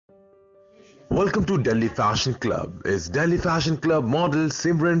Welcome to Delhi Fashion Club. Is Delhi Fashion Club model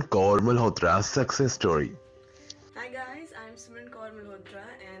Simran Kaur Malhotra's success story. Hi guys, I'm Simran Kaur Malhotra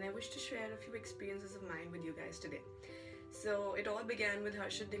and I wish to share a few experiences of mine with you guys today. So it all began with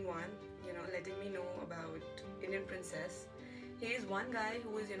Harshit Dhingaun, letting me know about Indian Princess. He is one guy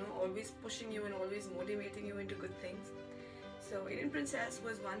who is, always pushing you and always motivating you into good things. So Indian Princess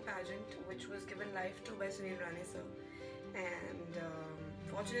was one pageant which was given life to by Sunil Rane sir. And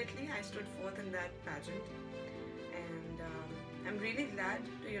fortunately, I stood forth in that pageant. And I'm really glad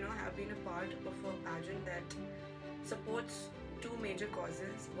to, have been a part of a pageant that supports two major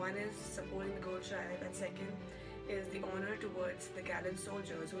causes. One is supporting the girl child, and second is the honor towards the gallant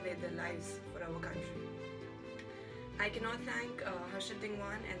soldiers who laid their lives for our country. I cannot thank Harshit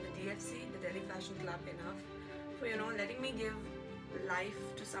Dhingaun and the DFC, the Delhi Fashion Club, enough for letting me give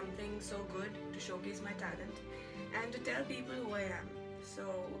life to something so good to showcase my talent and to tell people who I am. So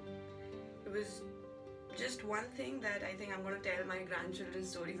it was just one thing that I think I'm going to tell my grandchildren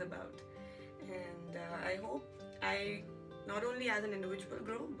stories about. And I hope I not only as an individual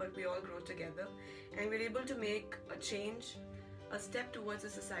grow, but we all grow together and we're able to make a change, a step towards a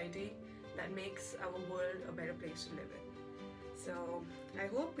society that makes our world a better place to live in. So I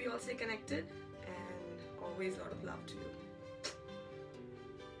hope we all stay connected and always a lot of love to you.